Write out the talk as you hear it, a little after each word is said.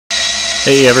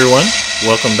Hey everyone,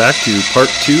 welcome back to part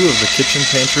 2 of the kitchen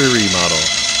pantry remodel,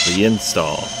 the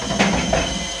install.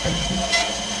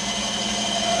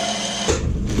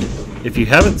 If you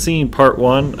haven't seen part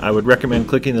 1, I would recommend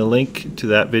clicking the link to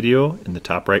that video in the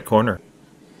top right corner.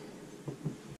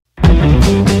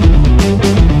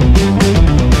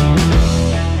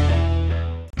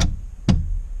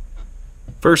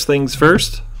 First things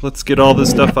first, let's get all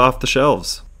this stuff off the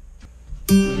shelves.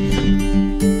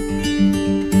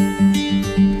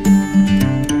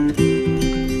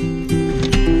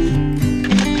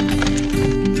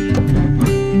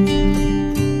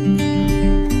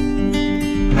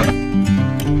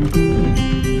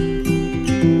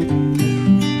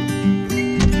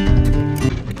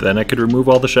 Then I could remove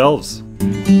all the shelves.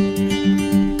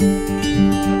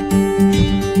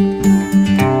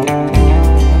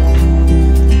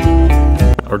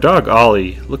 Our dog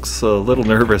Ollie looks a little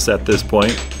nervous at this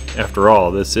point. After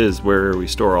all, this is where we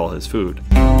store all his food.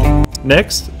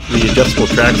 Next, the adjustable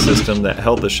track system that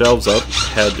held the shelves up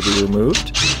had to be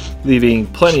removed, leaving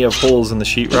plenty of holes in the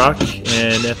sheetrock,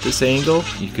 and at this angle,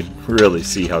 you could really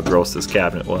see how gross this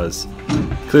cabinet was.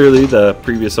 Clearly, the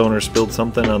previous owner spilled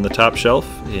something on the top shelf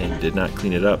and did not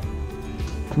clean it up.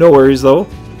 No worries though,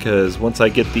 because once I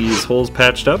get these holes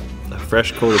patched up, a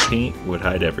fresh coat of paint would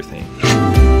hide everything.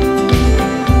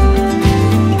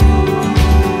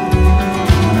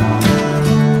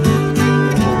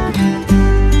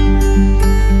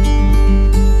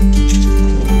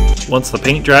 Once the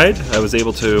paint dried, I was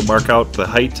able to mark out the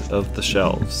height of the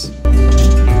shelves.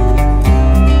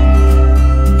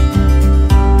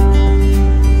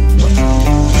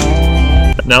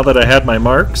 Now that I had my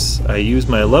marks, I used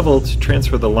my level to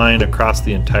transfer the line across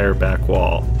the entire back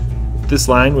wall. This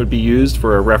line would be used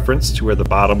for a reference to where the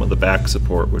bottom of the back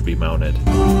support would be mounted.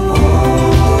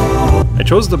 I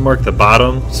chose to mark the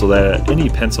bottom so that any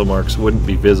pencil marks wouldn't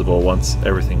be visible once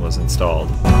everything was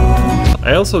installed.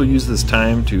 I also used this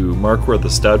time to mark where the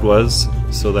stud was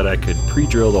so that I could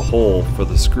pre-drill the hole for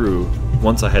the screw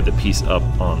once I had the piece up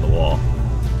on the wall,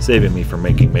 saving me from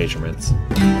making measurements.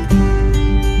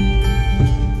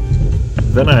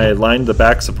 Then I lined the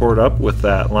back support up with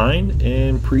that line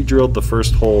and pre-drilled the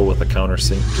first hole with a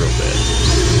countersink drill bit.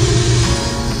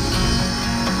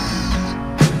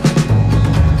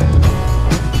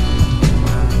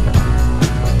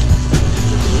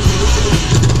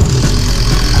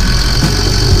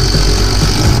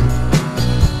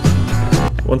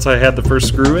 Once I had the first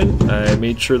screw in, I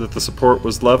made sure that the support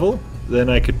was level, then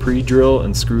I could pre-drill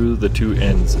and screw the two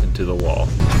ends into the wall.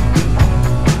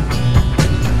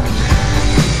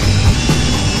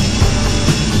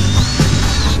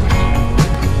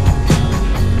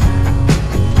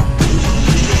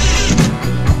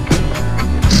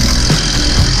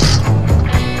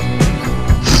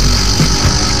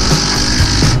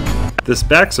 This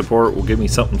back support will give me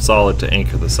something solid to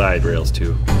anchor the side rails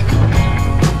to.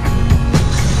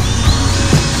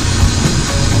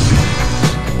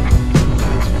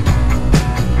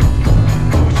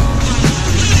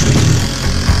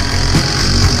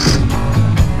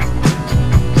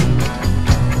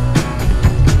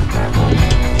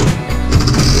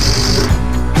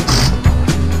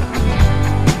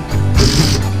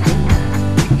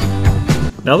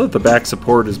 Now that the back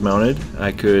support is mounted,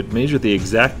 I could measure the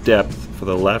exact depth for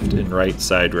the left and right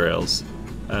side rails.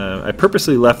 I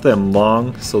purposely left them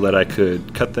long so that I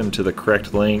could cut them to the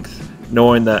correct length,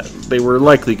 knowing that they were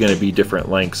likely going to be different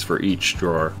lengths for each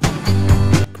drawer.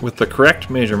 With the correct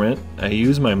measurement, I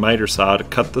used my miter saw to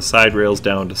cut the side rails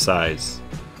down to size.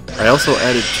 I also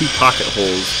added 2 pocket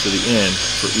holes to the end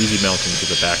for easy mounting to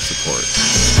the back support.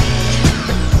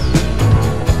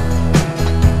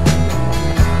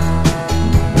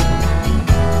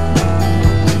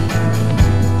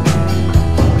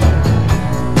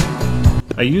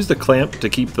 I used a clamp to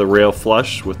keep the rail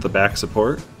flush with the back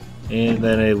support, and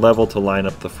then a level to line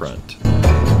up the front.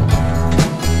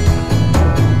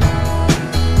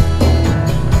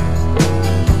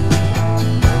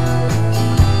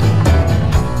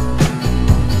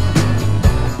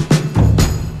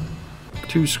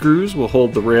 Two screws will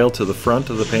hold the rail to the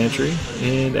front of the pantry,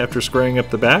 and after squaring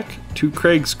up the back, 2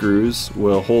 Craig screws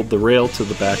will hold the rail to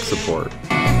the back support.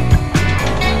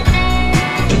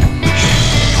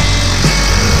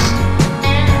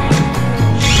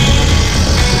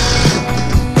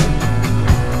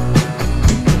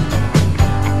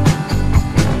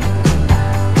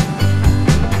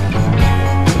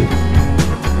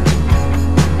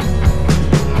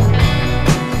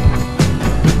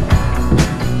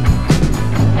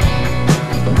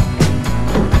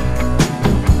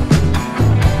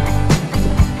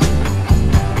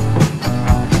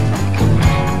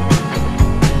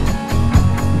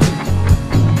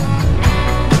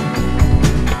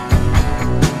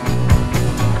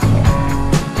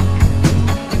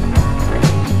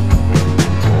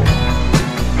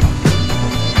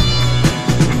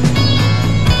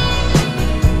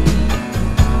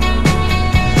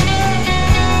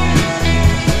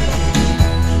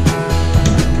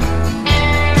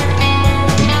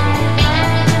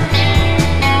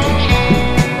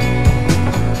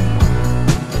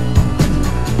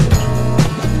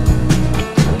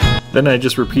 Then I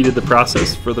just repeated the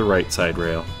process for the right side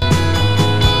rail.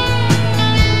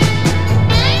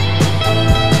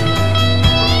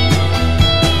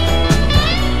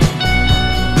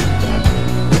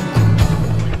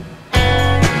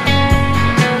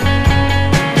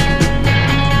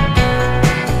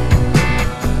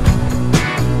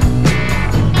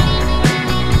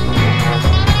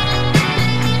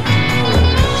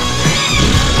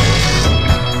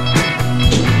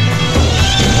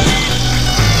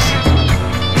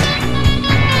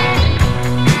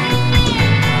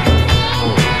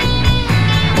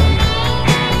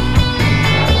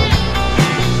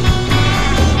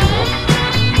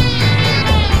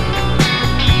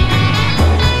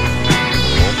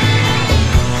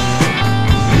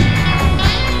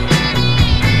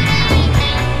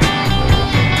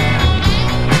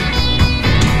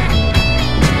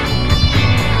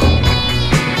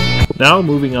 Now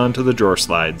moving on to the drawer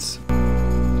slides.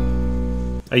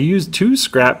 I used 2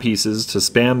 scrap pieces to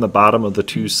span the bottom of the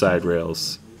 2 side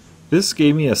rails. This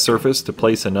gave me a surface to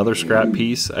place another scrap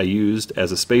piece I used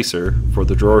as a spacer for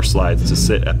the drawer slides to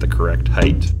sit at the correct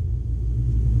height.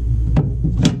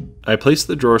 I placed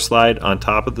the drawer slide on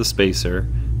top of the spacer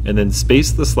and then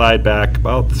spaced the slide back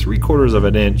about 3/4 of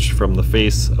an inch from the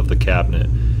face of the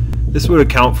cabinet. This would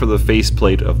account for the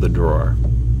faceplate of the drawer.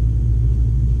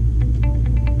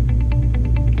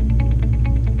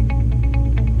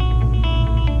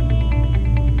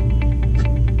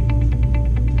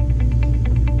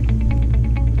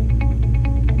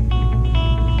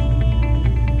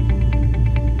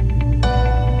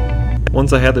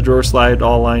 Once I had the drawer slide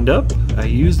all lined up, I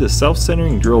used a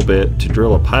self-centering drill bit to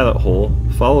drill a pilot hole,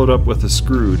 followed up with a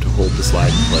screw to hold the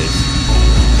slide in place.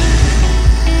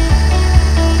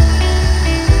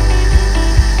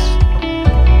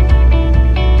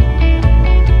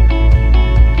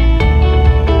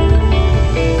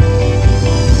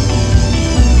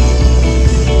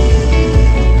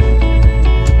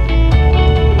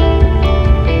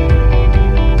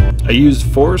 I used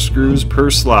 4 screws per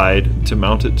slide to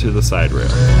mount it to the side rail.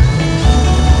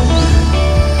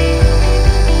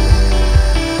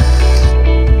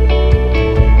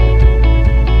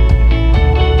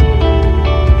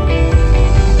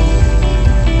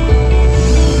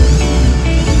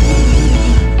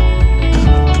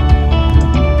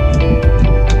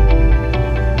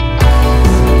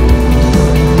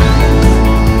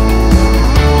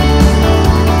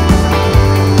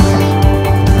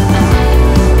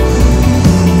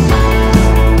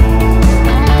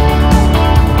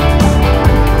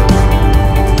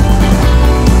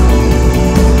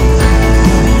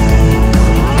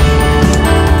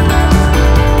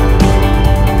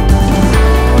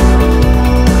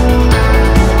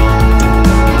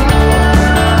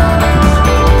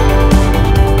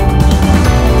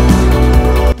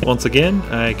 Once again,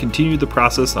 I continued the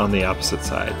process on the opposite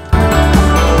side.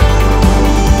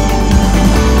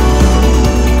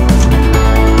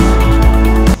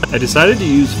 I decided to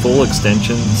use full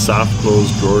extension, soft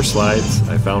close drawer slides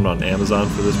I found on Amazon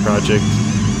for this project.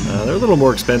 They're a little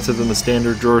more expensive than the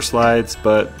standard drawer slides,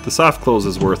 but the soft close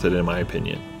is worth it in my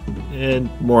opinion. And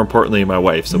more importantly, my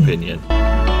wife's opinion.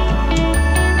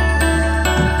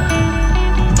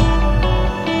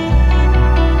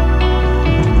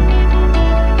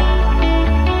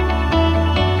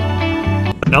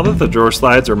 Now that the drawer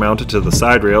slides are mounted to the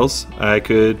side rails, I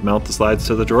could mount the slides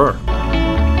to the drawer.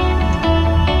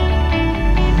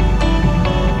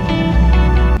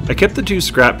 I kept the 2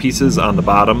 scrap pieces on the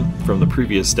bottom from the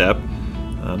previous step.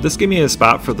 This gave me a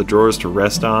spot for the drawers to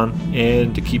rest on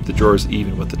and to keep the drawers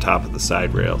even with the top of the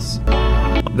side rails.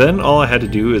 Then all I had to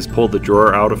do is pull the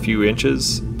drawer out a few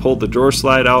inches, pull the drawer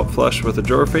slide out flush with the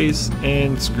drawer face,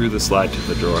 and screw the slide to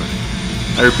the drawer.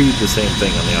 I repeated the same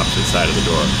thing on the opposite side of the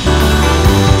door.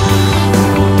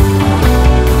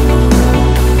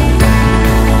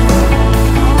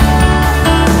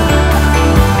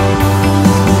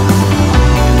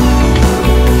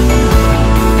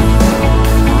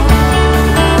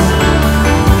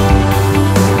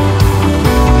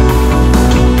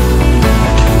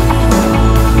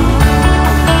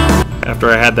 After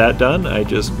I had that done, I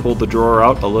just pulled the drawer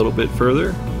out a little bit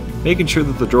further, making sure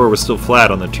that the drawer was still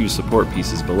flat on the 2 support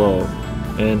pieces below,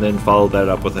 and then followed that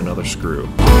up with another screw.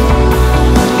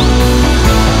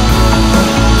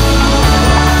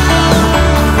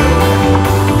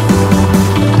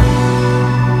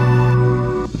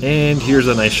 And here's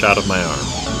a nice shot of my arm.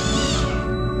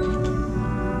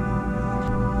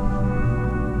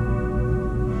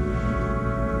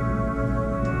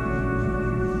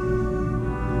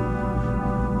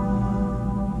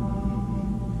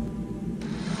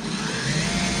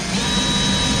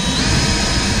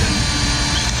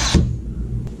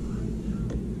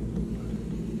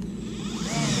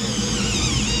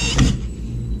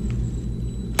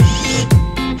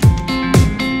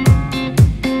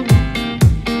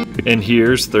 And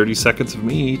here's 30 seconds of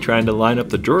me trying to line up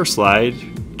the drawer slide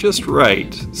just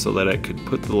right so that I could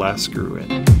put the last screw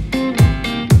in.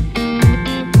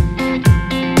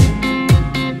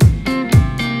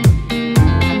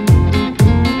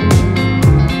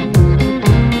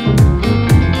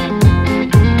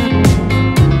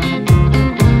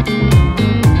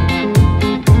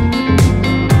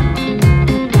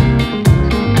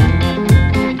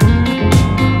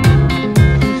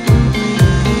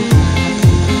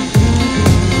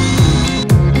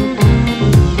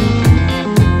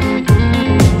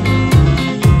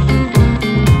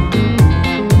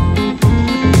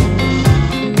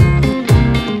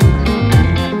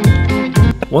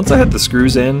 Once I had the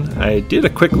screws in, I did a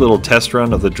quick little test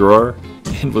run of the drawer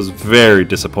and was very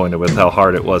disappointed with how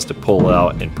hard it was to pull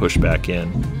out and push back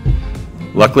in.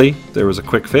 Luckily, there was a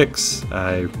quick fix.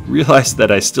 I realized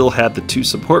that I still had the two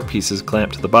support pieces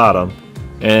clamped to the bottom,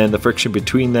 and the friction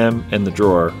between them and the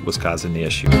drawer was causing the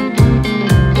issue.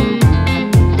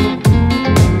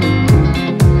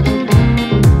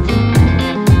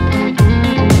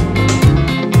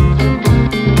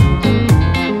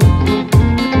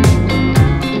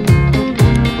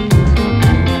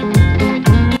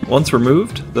 Once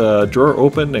removed, the drawer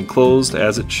opened and closed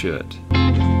as it should.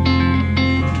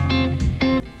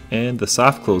 And the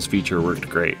soft close feature worked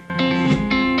great.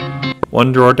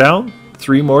 One drawer down,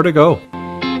 3 more to go.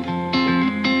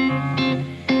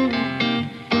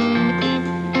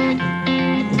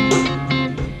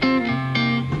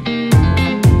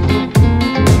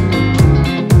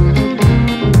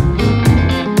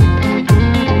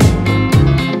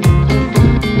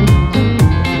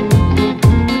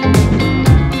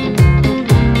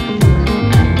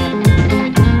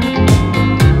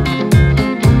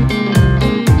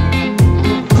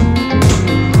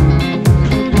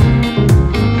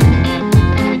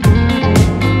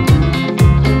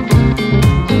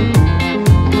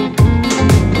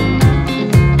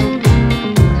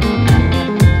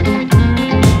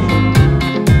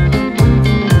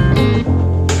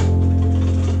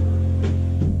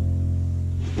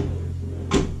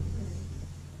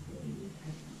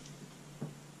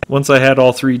 Once I had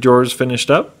all 3 drawers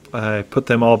finished up, I put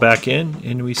them all back in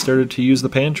and we started to use the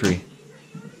pantry.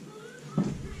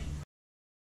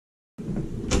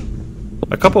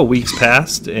 A couple weeks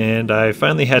passed and I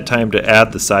finally had time to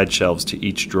add the side shelves to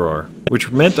each drawer, which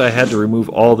meant I had to remove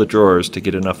all the drawers to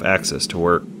get enough access to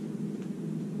work.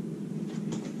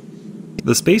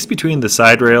 The space between the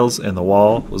side rails and the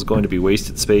wall was going to be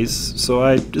wasted space, so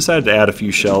I decided to add a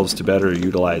few shelves to better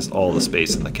utilize all the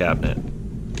space in the cabinet.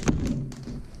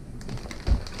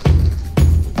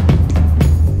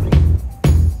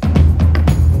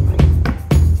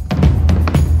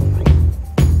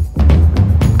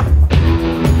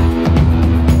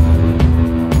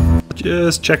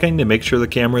 Just checking to make sure the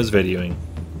camera is videoing.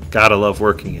 Gotta love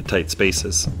working in tight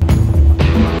spaces.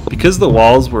 Because the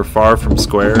walls were far from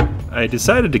square, I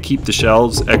decided to keep the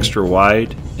shelves extra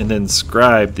wide and then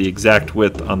scribe the exact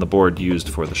width on the board used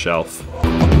for the shelf.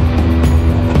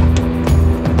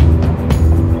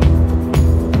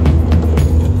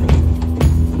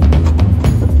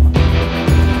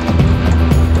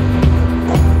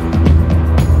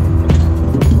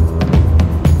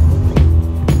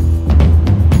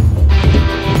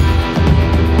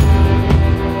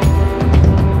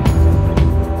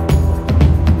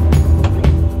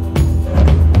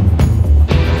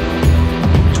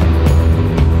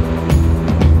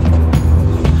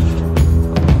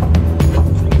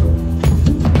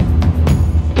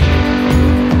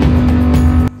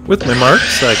 With my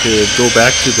marks, I could go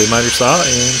back to the miter saw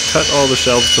and cut all the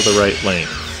shelves to the right length,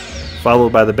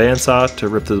 followed by the bandsaw to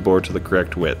rip the board to the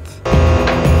correct width.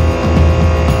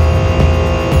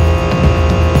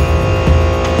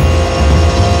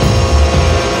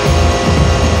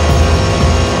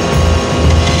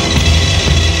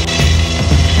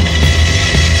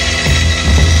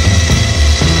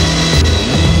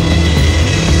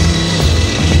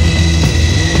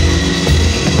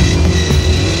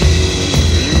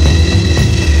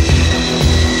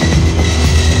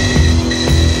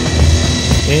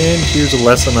 And here's a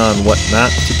lesson on what not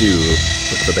to do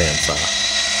with the bandsaw.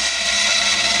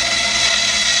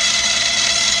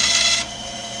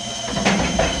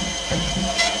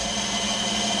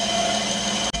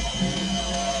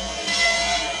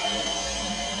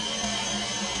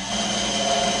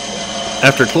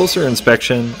 After closer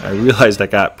inspection, I realized I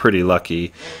got pretty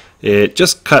lucky. It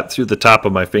just cut through the top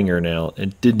of my fingernail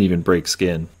and didn't even break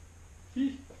skin.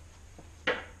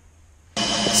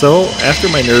 So, after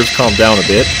my nerves calmed down a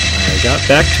bit, I got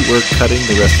back to work cutting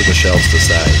the rest of the shelves to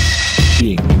size,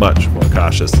 being much more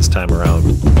cautious this time around.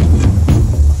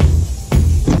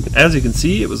 As you can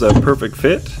see, it was a perfect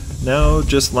fit. Now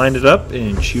just line it up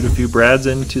and shoot a few brads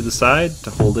into the side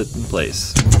to hold it in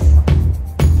place.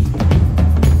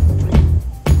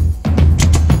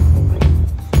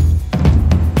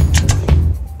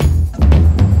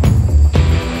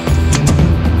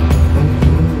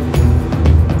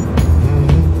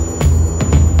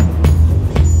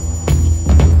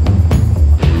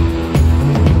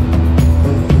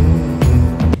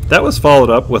 That was followed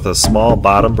up with a small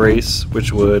bottom brace,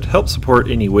 which would help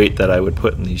support any weight that I would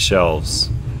put in these shelves,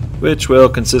 which will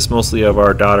consist mostly of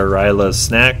our daughter Ryla's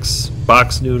snacks,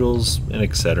 box noodles, and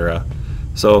etc.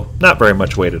 So not very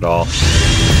much weight at all.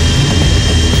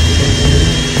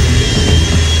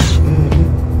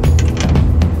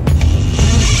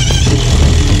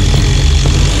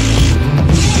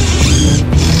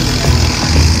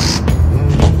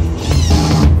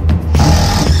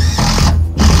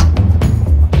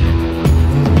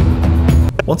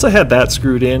 Once I had that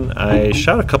screwed in, I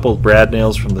shot a couple of brad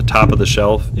nails from the top of the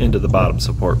shelf into the bottom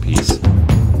support piece.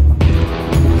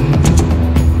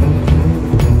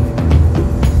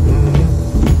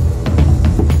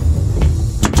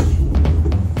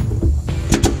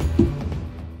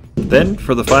 Then,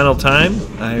 for the final time,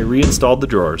 I reinstalled the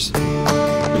drawers.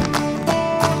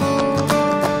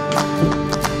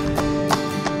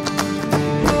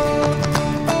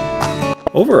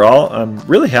 Overall, I'm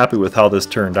really happy with how this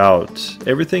turned out.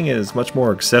 Everything is much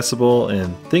more accessible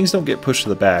and things don't get pushed to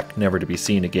the back, never to be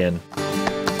seen again.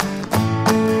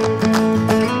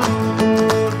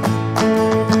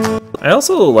 I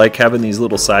also like having these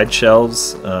little side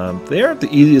shelves. They aren't the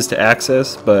easiest to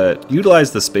access, but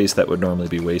utilize the space that would normally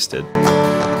be wasted.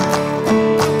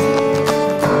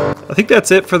 I think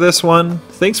that's it for this one.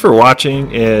 Thanks for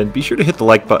watching, and be sure to hit the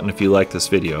like button if you like this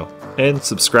video. And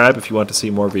subscribe if you want to see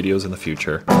more videos in the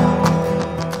future.